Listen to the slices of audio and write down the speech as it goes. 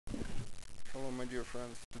Hello, my dear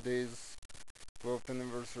friends. Today is 12th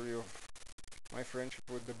anniversary of my friendship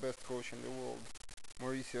with the best coach in the world,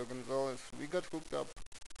 Mauricio Gonzalez. We got hooked up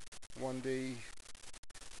one day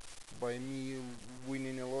by me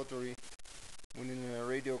winning a lottery, winning a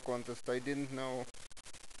radio contest. I didn't know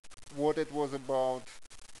what it was about.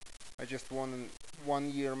 I just won a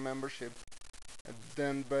 1 year membership at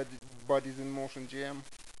then Bodies in Motion Jam.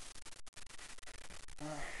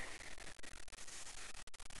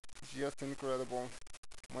 Just incredible.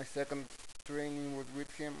 My second training was with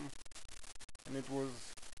him, and it was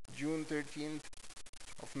June 13th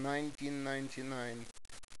of 1999.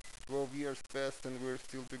 12 years passed and we're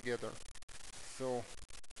still together. So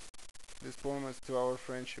this poem is to our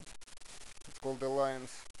friendship. It's called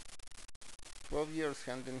Alliance. 12 years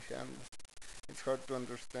hand in hand. It's hard to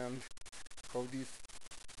understand how these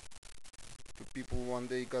two people one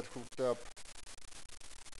day got hooked up.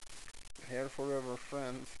 They're forever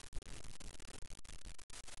friends.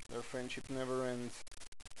 Their friendship never ends,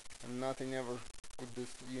 and nothing ever could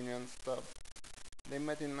this union stop. They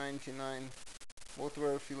met in 99. Both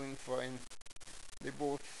were feeling fine. They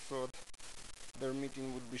both thought their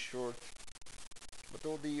meeting would be short. But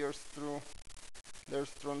all the years through, their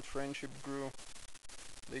strong friendship grew.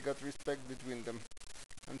 They got respect between them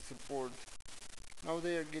and support. Now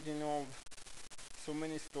they are getting old. So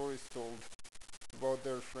many stories told about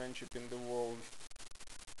their friendship in the world.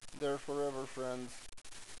 They're forever friends.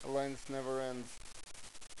 Alliance never ends.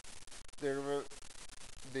 They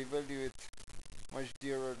value it much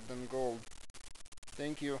dearer than gold.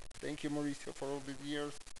 Thank you, Mauricio, for all these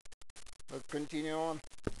years. Let's continue on.